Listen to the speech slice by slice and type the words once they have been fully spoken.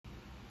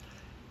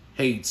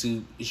Hey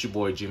YouTube, it's your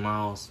boy G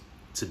Miles.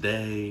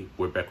 Today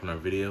we're back on our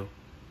video.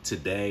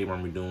 Today we're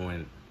gonna be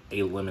doing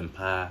a lemon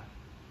pie,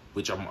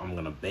 which I'm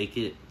gonna bake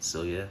it.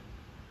 So yeah.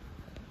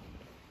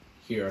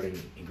 Here are the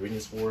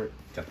ingredients for it.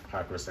 Got the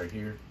pie crust right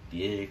here,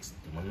 the eggs,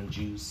 the lemon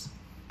juice,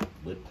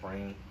 whipped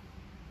cream,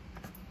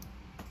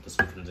 the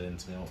sweet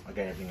condensed milk. I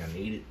got everything I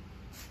needed.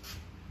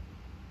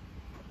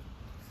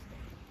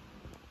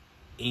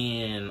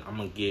 And I'm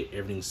gonna get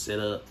everything set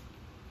up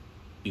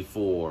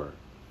before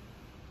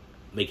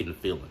making the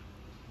filling.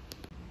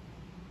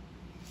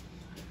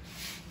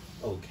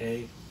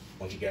 Okay,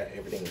 once you got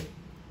everything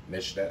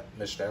meshed out,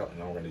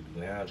 and all we're gonna do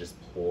now, just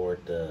pour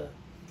the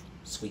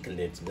sweet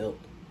condensed milk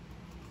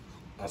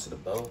onto the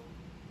bowl.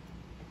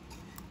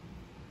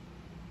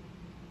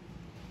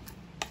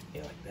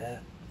 Yeah, like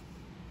that.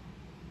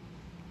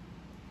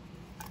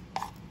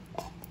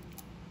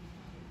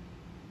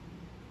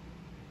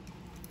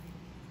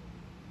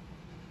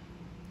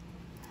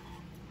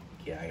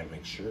 Yeah, I gotta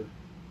make sure.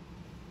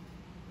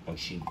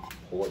 Once you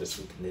pour the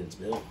sweet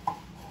condensed milk,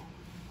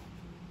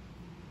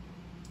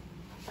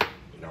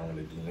 you know what I'm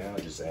gonna do now,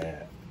 just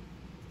add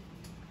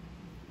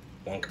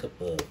 1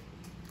 cup of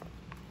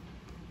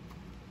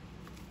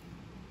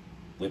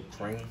whipped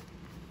cream.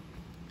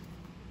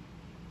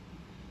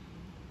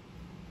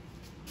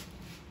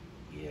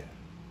 Yeah,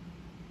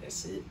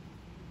 that's it.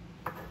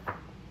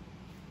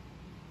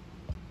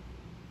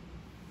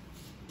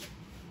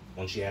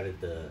 Once you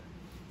added the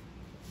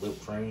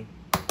whipped cream,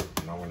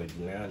 and all I'm gonna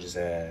do now, just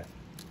add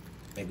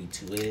maybe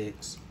 2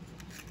 eggs.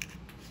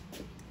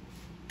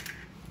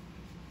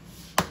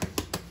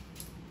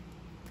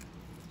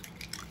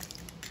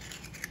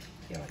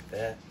 Yeah, like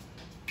that.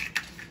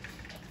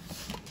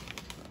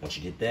 Once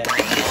you get that,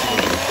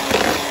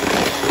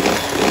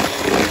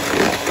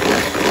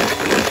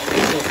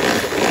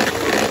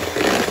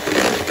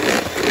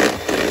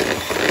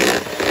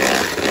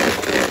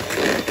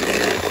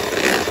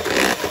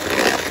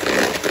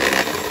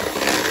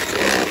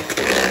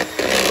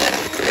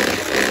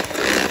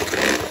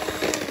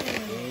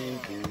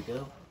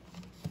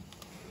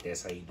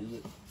 that's how you do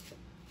it.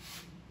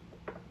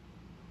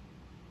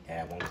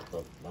 Add 1 cup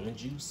of lemon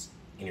juice,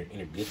 and you're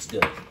good to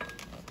go.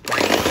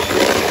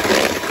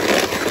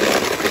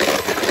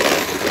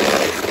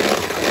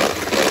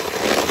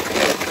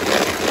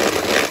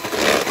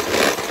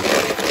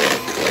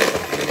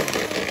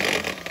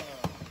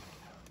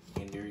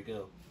 And there you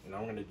go. And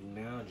all we're gonna do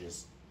now,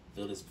 just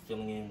fill this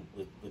filling in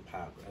with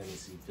pie.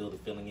 Fill the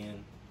filling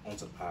in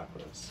onto the pie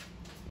crust.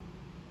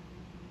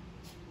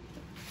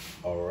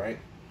 All right.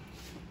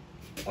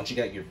 Once you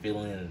got your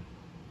filling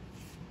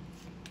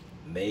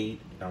made,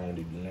 all I'm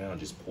gonna do now,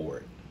 just pour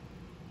it.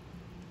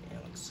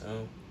 And like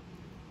so.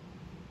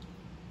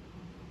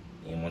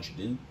 And once you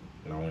do,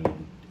 and all I'm gonna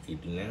do, if you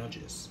do now,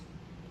 just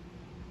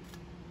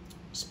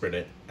spread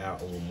it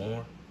out a little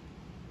more.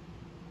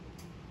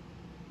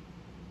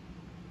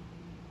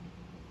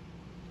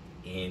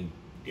 And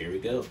there we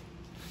go.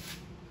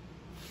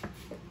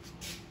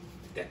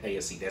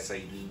 See, that's how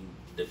you do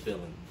the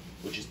filling,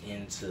 which is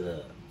into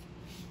the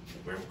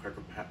graham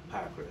cracker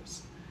pie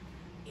crust.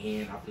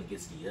 And I'm gonna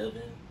get to the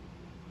oven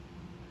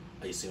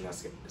as soon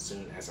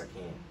as I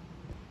can.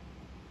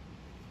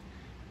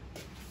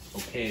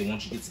 Okay,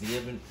 once you get to the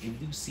oven, if you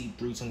do see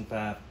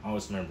 325,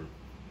 always remember,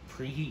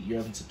 preheat your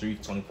oven to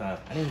 325.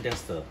 I think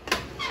that's the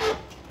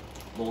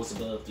lowest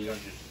above 300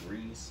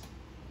 degrees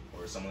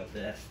or something like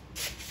that.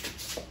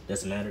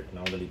 Doesn't matter. And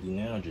all I'm gonna do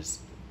now,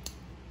 just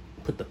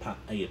put the pie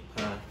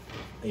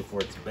for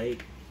it to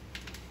bake.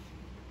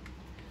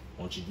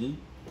 Once you do,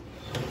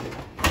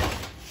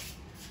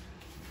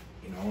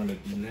 and all I'm gonna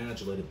do now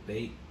is let it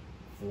bake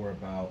for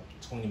about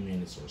 20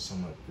 minutes or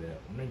something like that,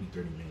 or maybe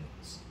 30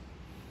 minutes.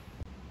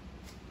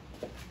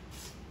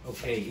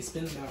 Okay, it's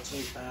been about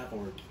 25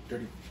 or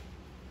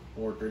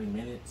 30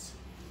 minutes.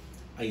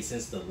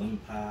 Since the lemon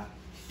pie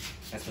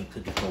has been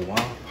cooking for a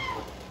while.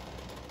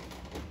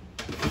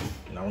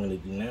 And all I'm gonna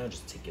do now,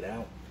 just take it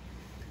out,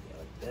 yeah,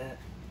 like that.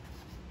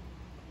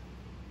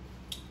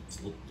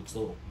 It looks a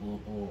little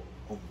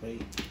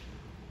overbaked,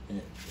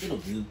 and it'll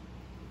do.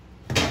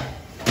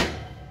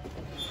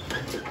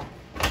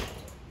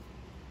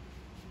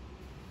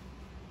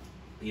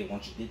 Yeah,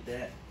 once you did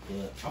that,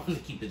 but I'm gonna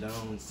keep it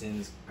on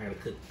since I gotta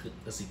cook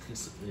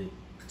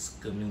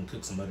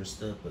some other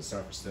stuff, but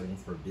sorry for studying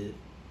for a bit.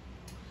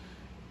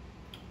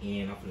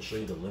 And I'm gonna show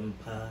you the lemon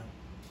pie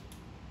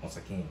once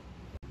I can.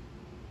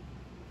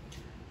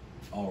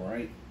 All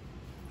right,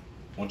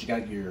 once you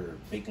got your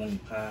baked lemon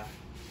pie,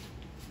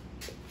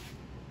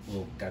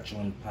 well, got your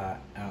lemon pie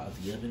out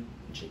of the oven,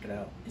 and check it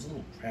out. It's a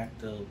little cracked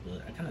though,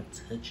 but I kind of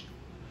touched it,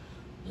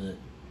 but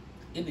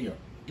it'll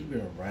be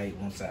all right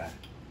once I,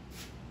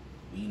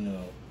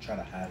 try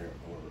to hide it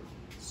or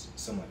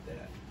something like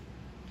that.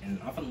 And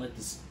I'm gonna let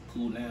this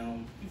cool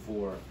down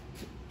before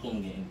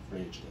putting it in the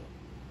fridge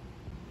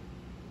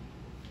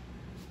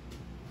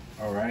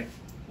though. All right,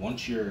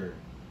 once your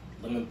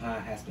lemon pie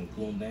has been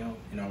cooled down,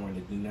 and all we're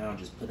gonna do now,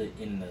 just put it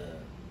in the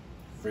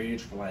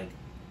fridge for like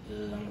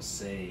I'm gonna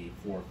say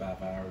 4 or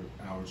 5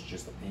 hours,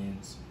 just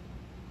depends.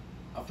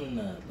 I'm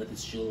gonna let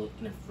this chill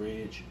in the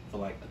fridge for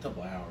like a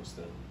couple hours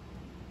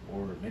though,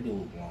 or maybe a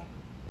little longer.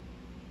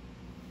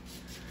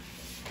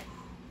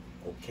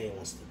 Okay,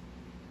 once the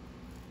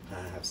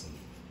pie have some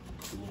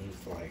cooling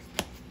for like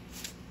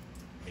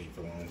ate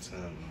for a long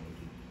time,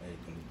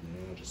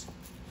 I'm gonna just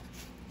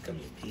cut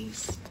me a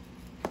piece.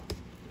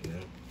 You know,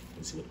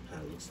 let's see what the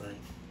pie looks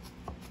like.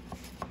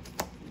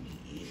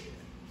 Yeah,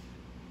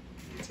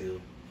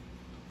 until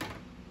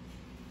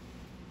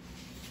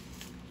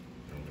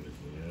I'm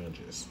gonna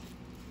just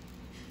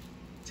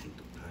take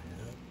the pie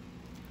out.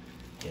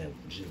 Yeah,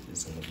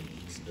 it's gonna be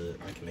easy, but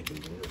I can make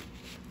it work.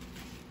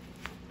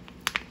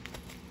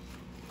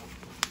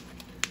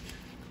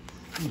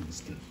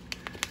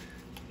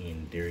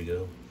 And there you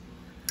go.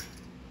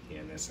 Yeah,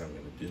 and that's how I'm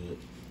gonna do it.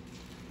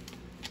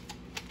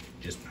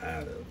 Just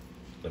pie though,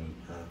 lemon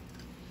pie.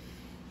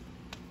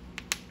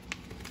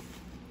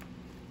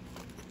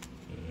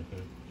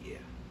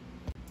 Yeah.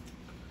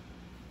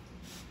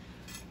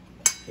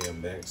 Hey,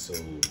 I'm back. So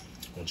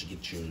once you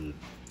get your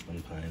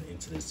lemon pie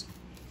into this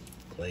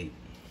plate,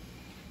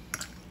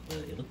 but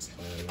it looks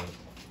fine.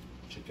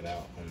 Check it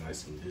out. I'm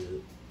nice and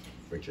good.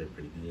 Refrigerator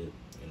pretty good.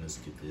 And let's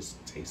get this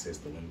taste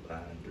test the lemon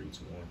pie in 3,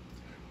 2, 1.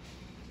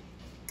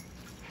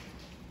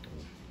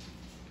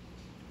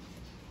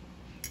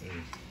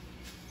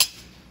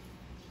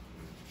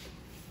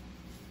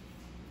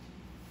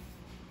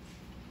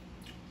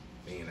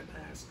 Man, that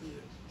pie is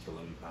good. The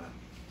lemon pie.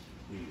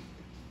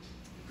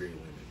 Very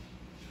lemon.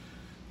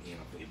 And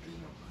I'm gonna do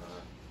my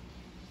pie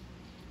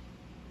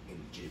in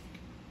the jiffy.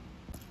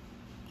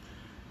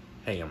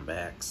 Hey, I'm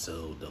back.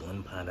 So the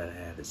lemon pie that I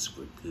had is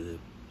super good.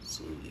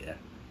 So yeah.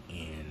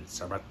 And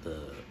sorry about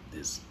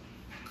this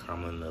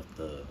crumbling of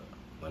the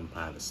lemon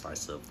pie, the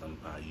slice of lemon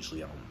pie.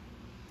 Usually I don't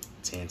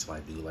tend to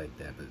like do like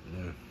that, but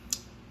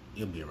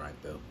you'll be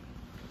alright though.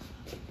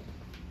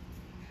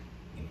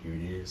 And here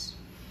it is.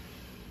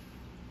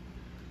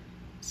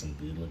 Some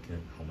good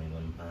looking homemade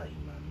lemon pie,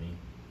 eaten by me.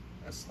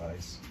 That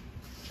slice.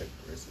 Check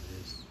the rest of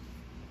this.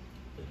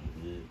 Looking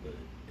good, but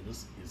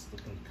it's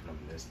looking kind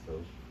of messed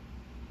though.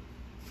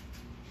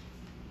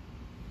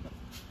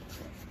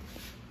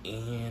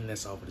 And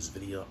that's all for this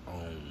video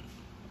on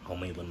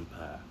homemade lemon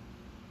pie.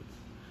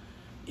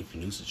 If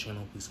you're new to the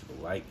channel, please give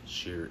a like,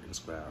 share, and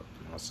subscribe.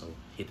 And also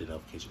hit the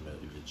notification bell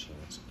if you get a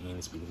chance. And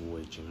it's been your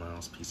boy, G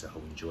Miles. Peace. I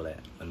hope you enjoy that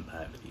lemon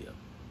pie video.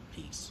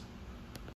 Peace.